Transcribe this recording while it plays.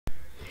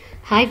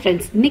Hi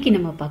friends, இன்றைக்கி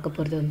நம்ம பார்க்க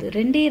போகிறது வந்து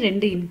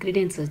ரெண்டு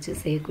இன்க்ரீடியன்ட்ஸ் வச்சு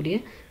செய்யக்கூடிய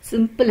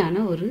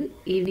சிம்பிளான ஒரு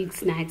ஈவினிங்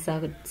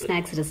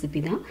ஸ்நாக்ஸ்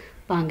ரெசிபி தான்.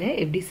 வாங்க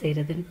எப்படி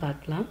செய்கிறதுன்னு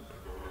பார்க்கலாம்.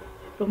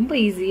 ரொம்ப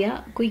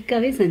ஈஸியாக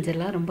குயிக்காகவே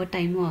செஞ்சிடலாம், ரொம்ப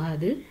டைமும்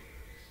ஆகாது.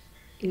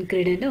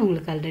 இன்க்ரீடியண்ட்டை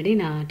உங்களுக்கு ஆல்ரெடி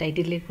நான்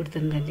டைட்டிலே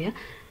கொடுத்துருந்தேன் இல்லையா.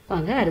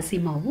 வாங்க, அரிசி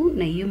மாவும்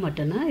நெய்யும்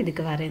மட்டும்தான்,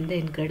 இதுக்கு வேறு எந்த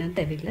இன்க்ரீடியன்ட்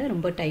தேவையில்லை,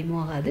 ரொம்ப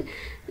டைமும் ஆகாது.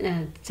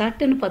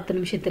 சட்டுன்னு 10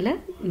 நிமிஷத்தில்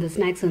இந்த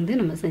ஸ்நாக்ஸ்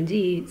வந்து நம்ம செஞ்சு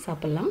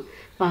சாப்பிட்லாம்.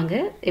 வாங்க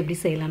எப்படி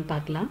செய்யலான்னு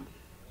பார்க்கலாம்.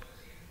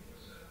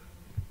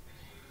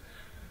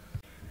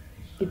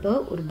 இப்போ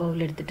ஒரு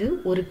பவுல் எடுத்துகிட்டு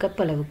 1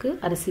 கப் அளவுக்கு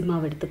அரிசி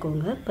மாவு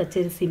எடுத்துக்கோங்க.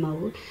 பச்சரிசி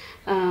மாவு,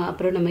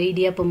 அப்புறம் நம்ம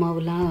இடியாப்ப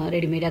மாவுலாம்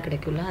ரெடிமேடாக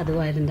கிடைக்கும்ல,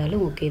 அதுவாக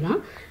இருந்தாலும் ஓகே தான்.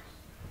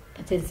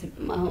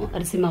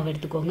 அரிசி மாவு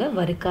எடுத்துக்கோங்க.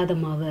 வறுக்காத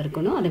மாவு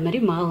இருக்கணும். அதே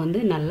மாதிரி மாவு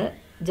வந்து நல்லா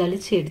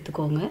ஜலிச்சு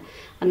எடுத்துக்கோங்க.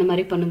 அந்த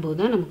மாதிரி பண்ணும்போது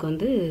தான் நமக்கு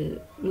வந்து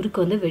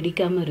முறுக்கு வந்து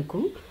வெடிக்காமல்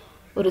இருக்கும்.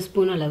 1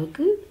 ஸ்பூன்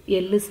அளவுக்கு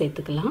எள்ளு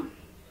சேர்த்துக்கலாம்.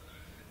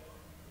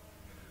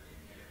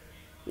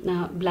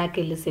 நான்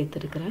பிளாக் எள்ளு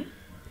சேர்த்துருக்குறேன்.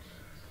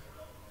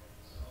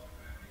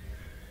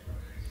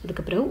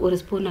 அதுக்கப்புறம் 1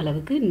 ஸ்பூன்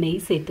அளவுக்கு நெய்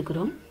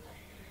சேர்த்துக்கிறோம்.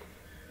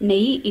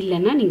 நெய்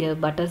இல்லைன்னா நீங்கள்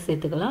பட்டர்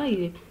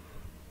சேர்த்துக்கலாம்.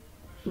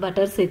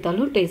 பட்டர்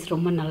சேர்த்தாலும் டேஸ்ட்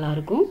ரொம்ப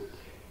நல்லாயிருக்கும்.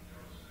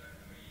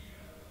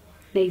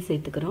 நெய்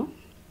சேர்த்துக்கிறோம்.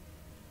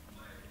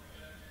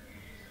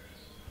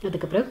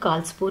 அதுக்கப்புறம்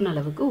 1/4 ஸ்பூன்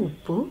அளவுக்கு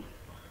உப்பு.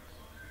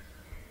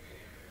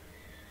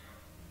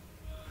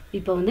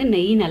 இப்போ வந்து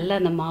நெய் நல்லா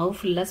அந்த மாவு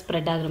ஃபுல்லாக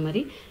ஸ்ப்ரெட் ஆகிற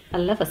மாதிரி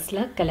நல்லா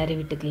ஃபஸ்ட்டில் கிளறி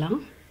விட்டுக்கலாம்.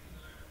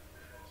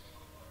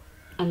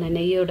 அந்த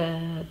நெய்யோட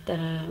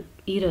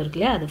ஈரம் இருக்கு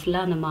இல்லையா, அது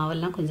ஃபுல்லாக அந்த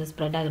மாவெல்லாம் கொஞ்சம்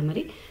ஸ்ப்ரெட் ஆகிற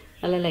மாதிரி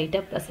நல்லா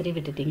லைட்டாக பசறி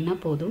விட்டுட்டிங்கன்னா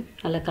போதும்.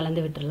 நல்லா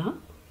கலந்து விட்டுடலாம்.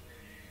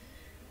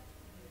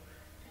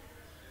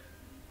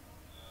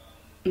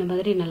 இந்த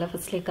மாதிரி நல்லா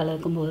ஃபஸ்ட்லேயே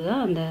கலக்கும் போது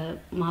தான் அந்த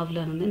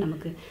மாவில் வந்து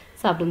நமக்கு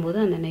சாப்பிடும்போது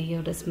அந்த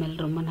நெய்யோட ஸ்மெல்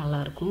ரொம்ப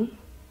நல்லாயிருக்கும்.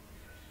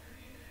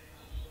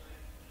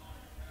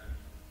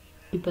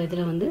 இப்போ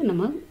இதில் வந்து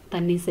நம்ம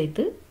தண்ணி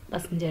சேர்த்து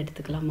பசஞ்சு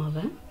எடுத்துக்கலாம்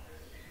மாவை.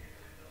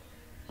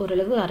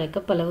 ஓரளவு 1/2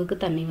 கப் அளவுக்கு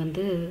தண்ணி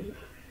வந்து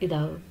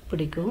இதாக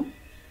பிடிக்கும்.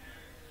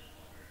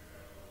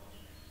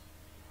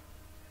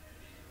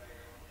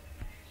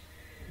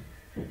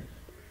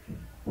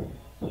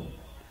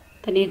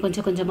 தண்ணியை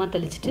கொஞ்சம் கொஞ்சமாக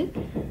தெளிச்சுட்டு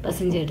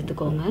பசஞ்சு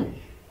எடுத்துக்கோங்க.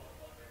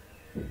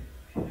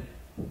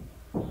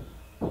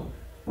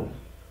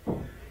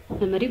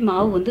 இந்த மாதிரி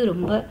மாவு வந்து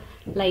ரொம்ப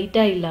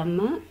லைட்டாக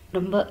இல்லாமல்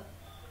ரொம்ப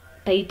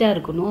டைட்டாக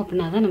இருக்கணும்.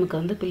 அப்படின்னா தான்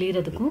நமக்கு வந்து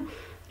பிழியறதுக்கும்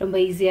ரொம்ப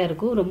ஈஸியாக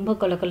இருக்கும். ரொம்ப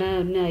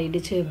கொலன்னு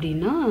ஆயிடுச்சு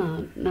அப்படின்னா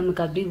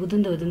நமக்கு அப்படி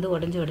உதிர்ந்து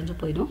உடஞ்சி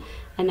போயிடும்.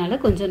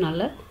 அதனால் கொஞ்சம்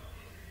நல்லா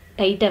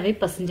டைட்டாகவே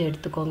பசஞ்சு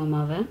எடுத்துக்கோங்க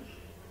மாவை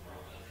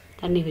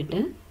தண்ணி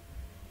விட்டு.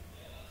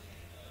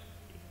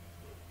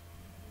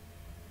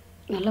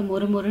 நல்லா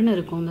மொறுன்னு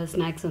இருக்கும் இந்த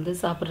ஸ்நாக்ஸ் வந்து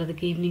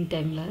சாப்பிட்றதுக்கு ஈவினிங்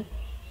டைமில்.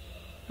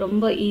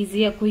 ரொம்ப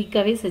ஈஸியாக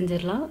குயிக்காகவே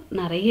செஞ்சிடலாம்.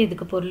 நிறைய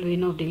இதுக்கு பொருள்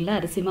வேணும் அப்படிங்களா,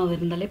 அரிசி மாவு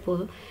இருந்தாலே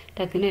போதும்,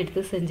 டக்குன்னு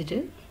எடுத்து செஞ்சுட்டு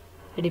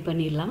ரெடி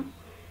பண்ணிடலாம்.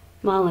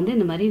 மாவு வந்து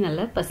இந்த மாதிரி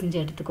நல்லா பசஞ்சு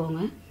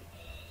எடுத்துக்கோங்க.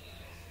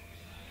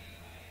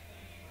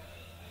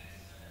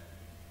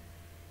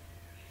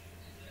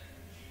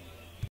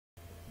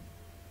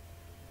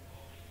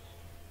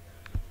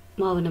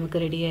 மாவு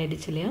நமக்கு ரெடி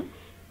ஆகிடுச்சு இல்லையா.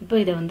 இப்போ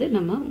இதை வந்து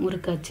நம்ம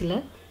முறுக்கு அச்சில்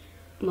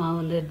மாவு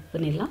வந்து இது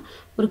பண்ணிடலாம்.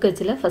 முறுக்கு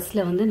அச்சில்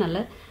ஃபஸ்ட்டில் வந்து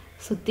நல்லா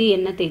சுற்றி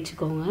எண்ணெய்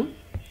தேய்ச்சிக்கோங்க.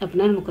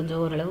 அப்படின்னா நமக்கு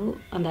கொஞ்சம் ஓரளவு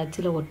அந்த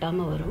அச்சில்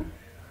ஒட்டாமல் வரும்.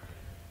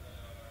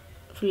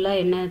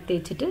 ஃபுல்லாக எண்ணெய்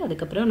தேய்ச்சிட்டு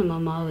அதுக்கப்புறம் நம்ம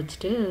மாவு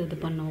வச்சுட்டு இது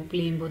பண்ணுவோம்.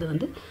 பிழியும் போது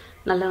வந்து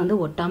நல்லா வந்து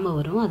ஒட்டாமல்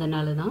வரும்.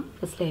 அதனால தான்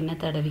ஃபஸ்ட்டில்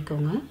எண்ணெய்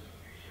தடவிக்கோங்க.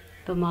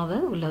 இப்போ மாவை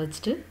உள்ளே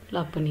வச்சுட்டு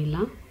லாக்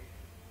பண்ணிடலாம்.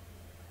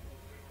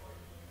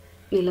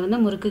 இதில்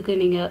வந்து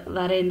முறுக்குக்கு நீங்கள்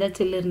வேறு எந்த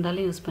சில்லு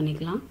இருந்தாலும் யூஸ்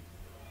பண்ணிக்கலாம்.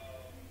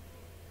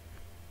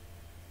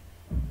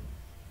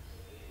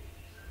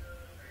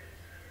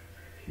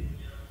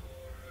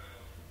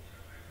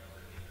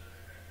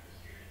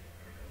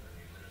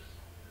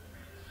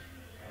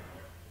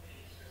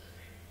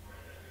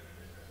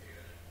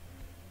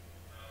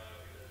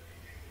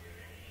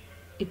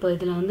 இப்போ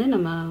இதில் வந்து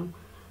நம்ம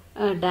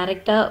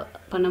டைரெக்டாக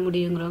பண்ண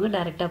முடியுங்கிறவங்க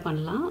டைரெக்டாக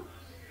பண்ணலாம்.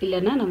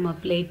 இல்லைன்னா நம்ம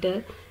பிளேட்டு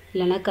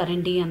இல்லைன்னா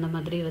கரண்டி அந்த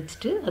மாதிரி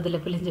வச்சுட்டு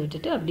அதில் பிழிஞ்சு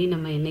விட்டுட்டு அப்படியே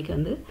நம்ம எண்ணெய்க்கு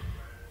வந்து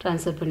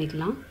ட்ரான்ஸ்ஃபர்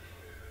பண்ணிக்கலாம்.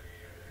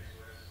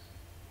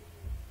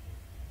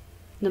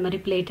 இந்த மாதிரி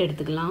பிளேட்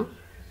எடுத்துக்கலாம்,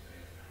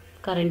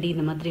 கரண்டி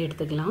இந்த மாதிரி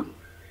எடுத்துக்கலாம்.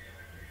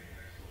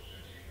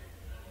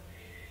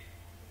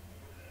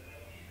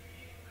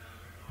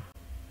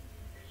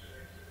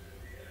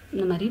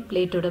 இந்த மாதிரி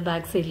பிளேட்டோட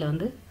பேக் சைடில்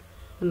வந்து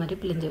இந்த மாதிரி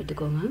பிழிஞ்சு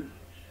விட்டுக்கோங்க.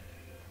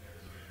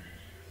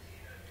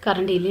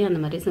 கரண்டிலையும் அந்த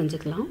மாதிரி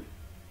செஞ்சுக்கலாம்.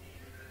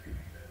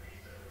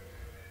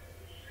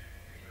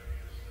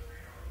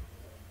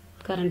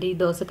 கரண்டி,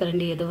 தோசை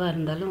கரண்டி எதுவாக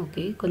இருந்தாலும்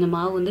ஓகே. கொஞ்சம்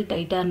மாவு வந்து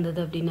டைட்டாக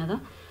இருந்தது அப்படின்னா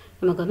தான்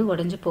நமக்கு வந்து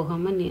உடஞ்சி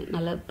போகாமல்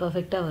நல்லா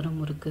பர்ஃபெக்டாக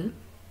வரும் முறுக்கு.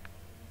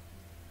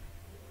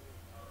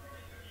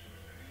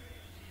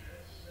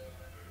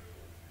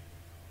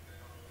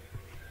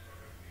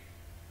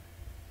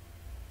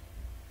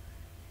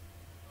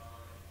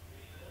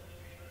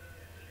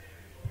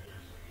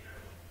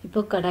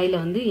 இப்போ கடாயில்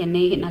வந்து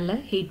எண்ணெயை நல்லா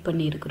ஹீட்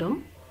பண்ணியிருக்கிறோம்.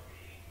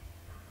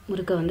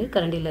 முறுக்கை வந்து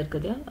கரண்டியில்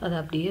இருக்குது அதை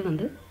அப்படியே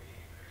வந்து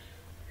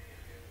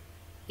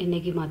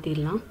எண்ணெய்க்கு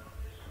மாற்றிடலாம்.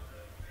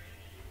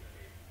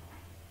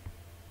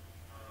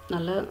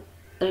 நல்லா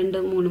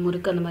 2-3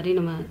 முறுக்கு அந்த மாதிரி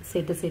நம்ம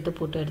சேர்த்து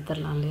போட்டு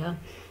எடுத்துடலாம் இல்லையா.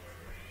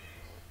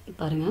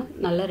 பாருங்கள்,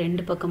 நல்லா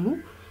 2 பக்கமும்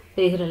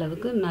வேகிற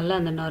அளவுக்கு நல்லா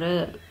அந்த நுரை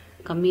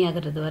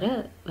கம்மியாகிறது வரை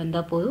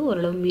வெந்தால் போதும்.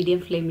 ஓரளவு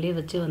மீடியம் ஃப்ளேம்லேயே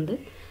வச்சு வந்து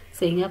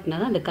செய்யுங்க. அப்படின்னா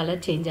தான் அந்த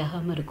கலர் சேஞ்ச்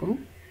ஆகாமல் இருக்கும்.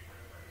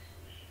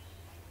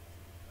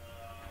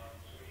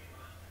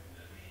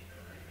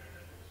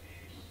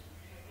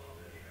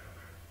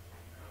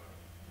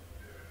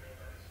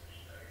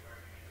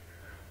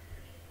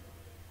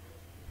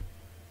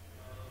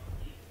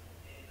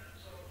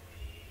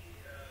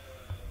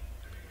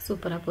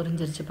 சூப்பராக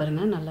பொரிஞ்சிருச்சு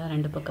பாருங்கள், நல்லா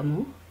 2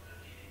 பக்கமும்.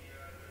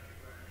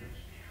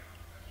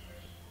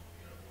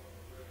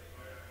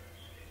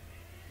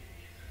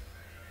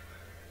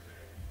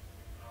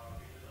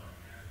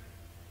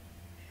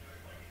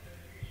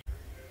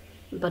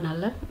 இப்போ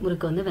நல்லா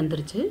முறுக்கு வந்து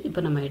வெந்துருச்சு. இப்போ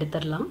நம்ம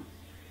எடுத்துடலாம்.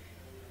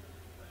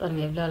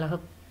 பாருங்கள் எவ்வளோ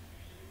அழகாக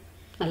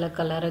நல்ல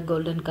கலரு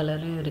கோல்டன்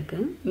கலரும்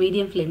இருக்குது.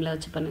 மீடியம் ஃப்ளேமில்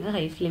வச்சு பண்ணுங்கள்.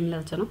 ஹை ஃப்ளேமில்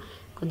வச்சாலும்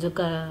கொஞ்சம்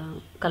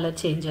கலர்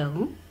சேஞ்ச்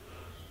ஆகும்.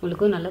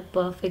 உங்களுக்கும் நல்ல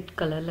பர்ஃபெக்ட்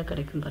கலரில்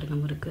கிடைக்கும்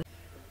பாருங்கள் முறுக்கு.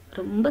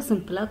 ரொம்ப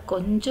சிம்பிளாக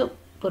கொஞ்சம்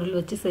பொருள்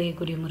வச்சு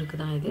செய்யக்கூடிய முறுக்கு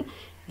தான் இது.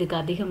 இதுக்கு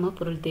அதிகமாக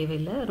பொருள்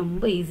தேவையில்லை.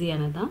 ரொம்ப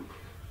ஈஸியானது தான்.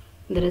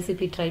 இந்த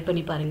ரெசிபி ட்ரை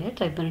பண்ணி பாருங்கள்.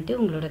 ட்ரை பண்ணிவிட்டு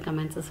உங்களோட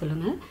கமெண்ட்ஸை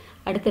சொல்லுங்கள்.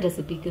 அடுத்த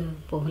ரெசிபிக்கு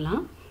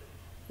போகலாம்.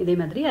 இதே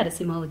மாதிரி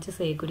அரிசி மாவு வச்சு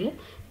செய்யக்கூடிய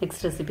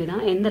நெக்ஸ்ட் ரெசிபி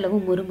தான். எந்தளவு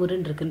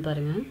முறுமுறுன்னு இருக்குன்னு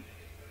பாருங்கள்.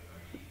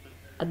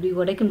 அப்படி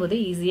உடைக்கும் போதே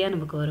ஈஸியாக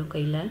நமக்கு வரும்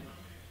கையில்.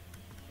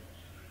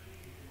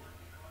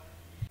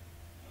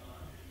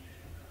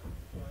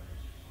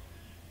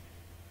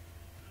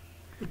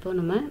 இப்போ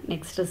நம்ம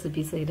நெக்ஸ்ட்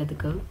ரெசிபி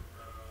செய்கிறதுக்கு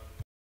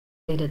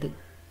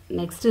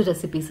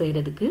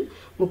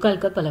 3/4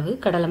 கப் அளவு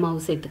கடலை மாவு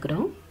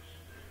சேர்த்துக்கிறோம்.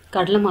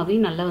 கடலை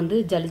மாவையும் நல்லா வந்து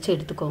ஜலிச்சு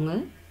எடுத்துக்கோங்க.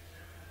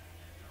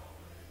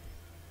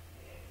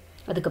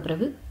 அதுக்கு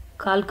பிறகு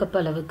 1/4 கப்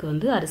அளவுக்கு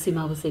வந்து அரிசி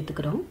மாவு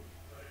சேர்த்துக்கிறோம்.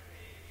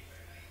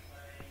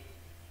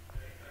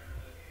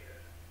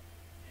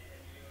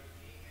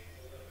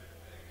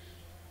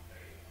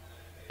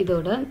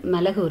 இதோட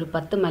மிளகு ஒரு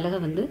 10 மிளகை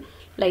வந்து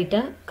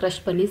லைட்டாக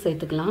க்ரஷ் பண்ணி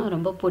சேர்த்துக்கலாம்.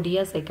 ரொம்ப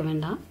பொடியாக சேர்க்க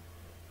வேண்டாம்.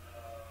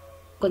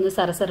 கொஞ்சம்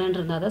சரசரன்னு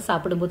இருந்தால் தான்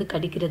சாப்பிடும்போது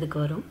கடிக்கிறதுக்கு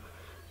வரும்.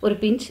 ஒரு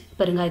பிஞ்ச்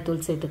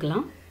பெருங்காயத்தூள்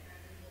சேர்த்துக்கலாம்.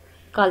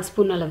 1/4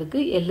 ஸ்பூன் அளவுக்கு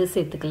எள்ளு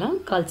சேர்த்துக்கலாம்.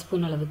 1/4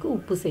 ஸ்பூன் அளவுக்கு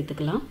உப்பு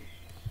சேர்த்துக்கலாம்.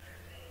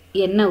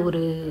 எண்ணெய்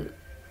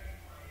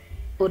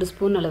ஒரு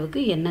ஸ்பூன் அளவுக்கு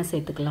எண்ணெய்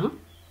சேர்த்துக்கலாம்.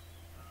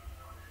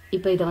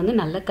 இப்போ இதை வந்து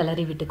நல்லா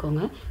கிளறி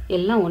விட்டுக்கோங்க.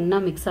 எல்லாம் ஒன்றா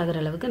மிக்ஸ் ஆகிற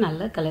அளவுக்கு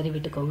நல்லா கிளறி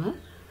விட்டுக்கோங்க.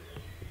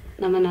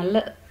 நம்ம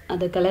நல்லா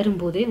அதை கிளறும்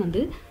போதே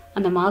வந்து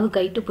அந்த மாவு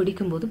கைட்டு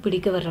பிடிக்கும்போது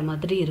பிடிக்க வர்ற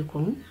மாதிரி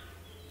இருக்கும்.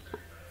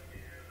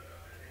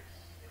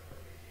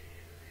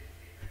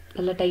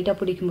 நல்லா டைட்டாக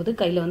பிடிக்கும்போது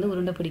கையில் வந்து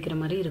உருண்டை பிடிக்கிற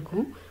மாதிரி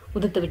இருக்கும்.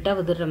 உதுத்து விட்டால்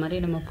உதிர்ற மாதிரி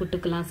நம்ம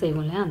புட்டுக்கெல்லாம்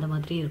செய்வோம்ல, அந்த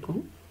மாதிரி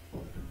இருக்கும்.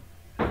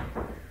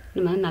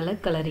 நம்ம நல்லா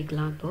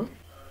கிளறிக்கலாம். இப்போது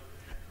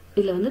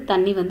இதில் வந்து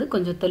தண்ணி வந்து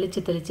கொஞ்சம்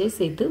தெளிச்சே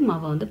சேர்த்து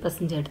மாவை வந்து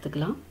பசைஞ்சு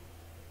எடுத்துக்கலாம்.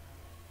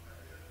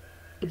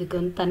 இதுக்கு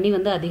வந்து தண்ணி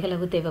வந்து அதிக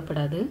அளவு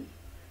தேவைப்படாது.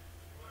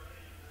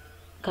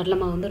 கடலை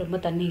மாவு வந்து ரொம்ப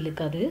தண்ணி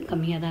இழுக்காது,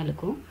 கம்மியாக தான்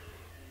இழுக்கும்.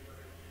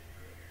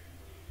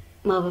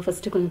 மாவை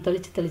ஃபஸ்ட்டு கொஞ்சம்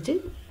தெளித்து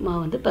மாவு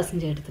வந்து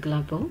பசைஞ்சு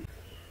எடுத்துக்கலாம். இப்போது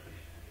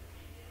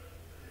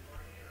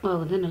மாவு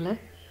வந்து நல்லா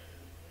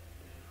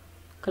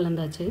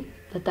கலந்தாச்சு.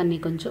 தண்ணி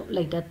கொஞ்சம்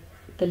லைட்டாக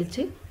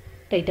தெளித்து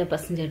டைட்டாக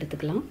பசைஞ்சு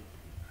எடுத்துக்கலாம்.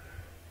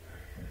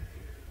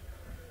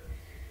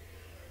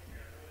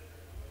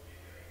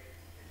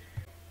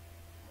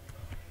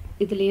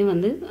 இதுலேயும்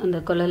வந்து அந்த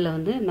குழலில்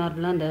வந்து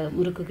நார்மலாக அந்த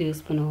முறுக்குக்கு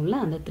யூஸ் பண்ணுவோம்ல,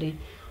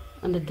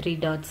 அந்த த்ரீ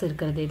டாட்ஸ்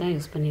இருக்கிறதே தான்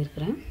யூஸ்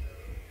பண்ணியிருக்கிறேன்.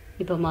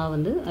 இப்போ மாவு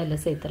வந்து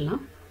அதில்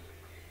சேர்த்துடலாம்.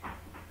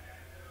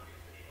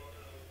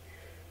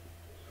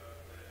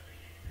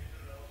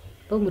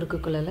 இப்போ முறுக்கு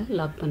குழலை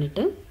லாக்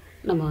பண்ணிவிட்டு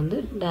நம்ம வந்து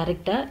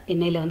டைரெக்டாக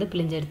எண்ணெயில் வந்து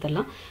பிழிஞ்சு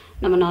எடுத்துடலாம்.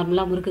 நம்ம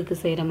நார்மலாக முறுக்குக்கு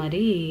செய்கிற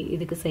மாதிரி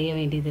இதுக்கு செய்ய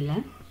வேண்டியதில்லை.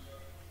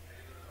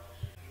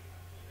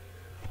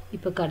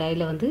 இப்போ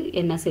கடாயில் வந்து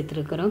எண்ணெய்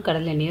சேர்த்துருக்குறோம்.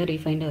 கடலை எண்ணெயோ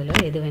ரீஃபைண்ட் ஆயிலோ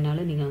எது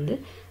வேணாலும் நீங்கள் வந்து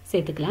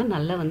சேர்த்துக்கலாம்.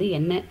 நல்லா வந்து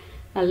எண்ணெய்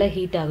நல்லா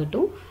ஹீட்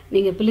ஆகட்டும்.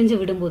 நீங்கள் பிழிஞ்சு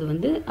விடும்போது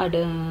வந்து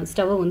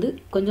ஸ்டவ்வை வந்து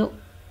கொஞ்சம்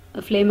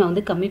ஃப்ளேமை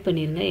வந்து கம்மி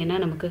பண்ணிடுங்க. ஏன்னா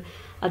நமக்கு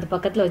அது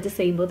பக்கத்தில் வச்சு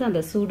செய்யும்போது அந்த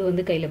சூடு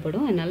வந்து கையில்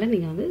படும். அதனால்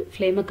நீங்கள் வந்து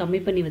ஃப்ளேமை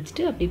கம்மி பண்ணி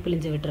வச்சுட்டு அப்படியே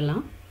பிழிஞ்சு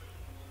விட்டுறலாம்.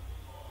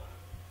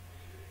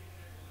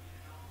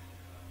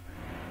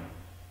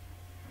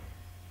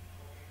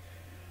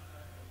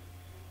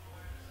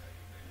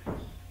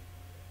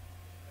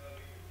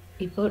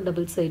 இப்போ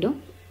டபுள் சைடும்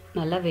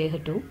நல்லா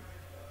வேகட்டும்.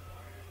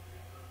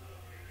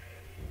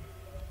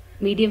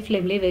 மீடியம்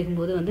ஃப்ளேம்லேயே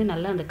வேகும்போது வந்து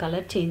நல்லா அந்த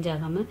கலர் சேஞ்ச்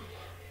ஆகாமல்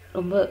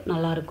ரொம்ப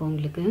நல்லாயிருக்கும்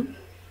உங்களுக்கு.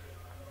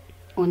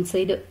 ஒன்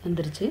சைடு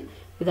வந்துருச்சு.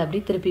 இதை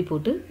அப்படியே திருப்பி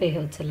போட்டு வேக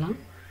வச்சிடலாம்.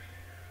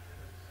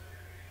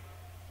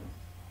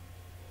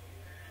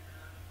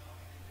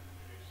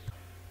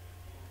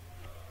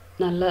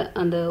 நல்லா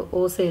அந்த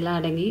ஓசையெல்லாம்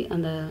அடங்கி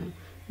அந்த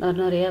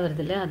நிறையா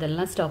வருது இல்லை,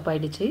 அதெல்லாம் ஸ்டாப்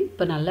ஆகிடுச்சு.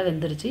 இப்போ நல்லா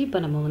வெந்துருச்சு. இப்போ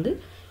நம்ம வந்து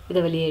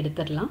இதை வெளியே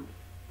எடுத்துடலாம்.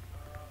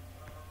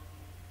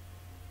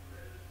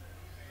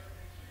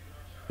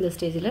 இந்த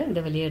ஸ்டேஜில்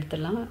இதை வெளியே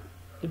எடுத்துடலாம்.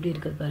 இப்படி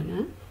இருக்குது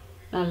பாருங்கள்.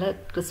 நல்லா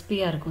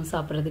கிறிஸ்பியாக இருக்கும்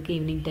சாப்பிட்றதுக்கு.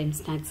 ஈவினிங் டைம்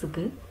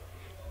ஸ்நாக்ஸுக்கு,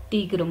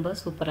 டீக்கு ரொம்ப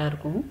சூப்பராக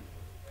இருக்கும்.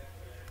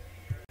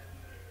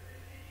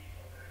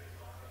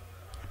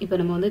 இப்போ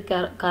நம்ம வந்து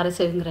கார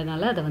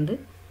சேவுங்கிறனால அதை வந்து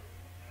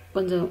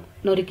கொஞ்சம்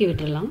நொறுக்கி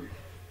விட்டுடலாம்.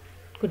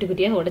 குட்டி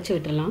குட்டியாக உடச்சி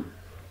விட்டுடலாம்.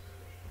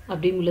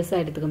 அப்படி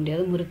முழுசாக எடுத்துக்க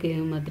முடியாது, முறுக்கு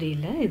மாதிரி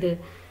இல்லை. இது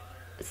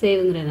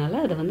சேவுங்கிறனால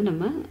அதை வந்து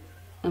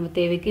நம்ம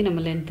தேவைக்கு,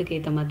 நம்ம லென்த்துக்கு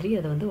ஏற்ற மாதிரி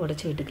அதை வந்து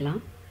உடச்சி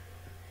விட்டுக்கலாம்.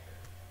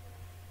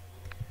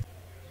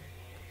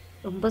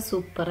 ரொம்ப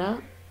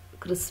சூப்பராக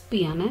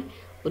கிறிஸ்பியான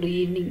ஒரு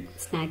ஈவினிங்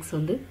ஸ்நாக்ஸ்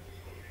வந்து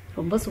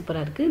ரொம்ப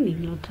சூப்பராக இருக்குது.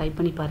 நீங்களும் ட்ரை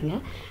பண்ணி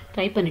பாருங்கள்.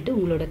 ட்ரை பண்ணிவிட்டு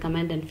உங்களோட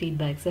கமெண்ட் அண்ட்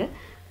ஃபீட்பேக்ஸை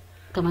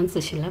கமெண்ட்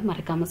செக்ஷனில்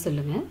மறக்காமல்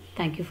சொல்லுங்கள்.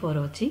 தேங்க்யூ ஃபார்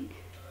வாட்சிங்.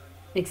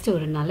 நெக்ஸ்ட்டு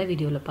ஒரு நல்ல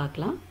வீடியோவில்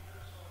பார்க்கலாம்.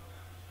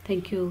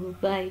 தேங்க்யூ.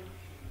 பாய்.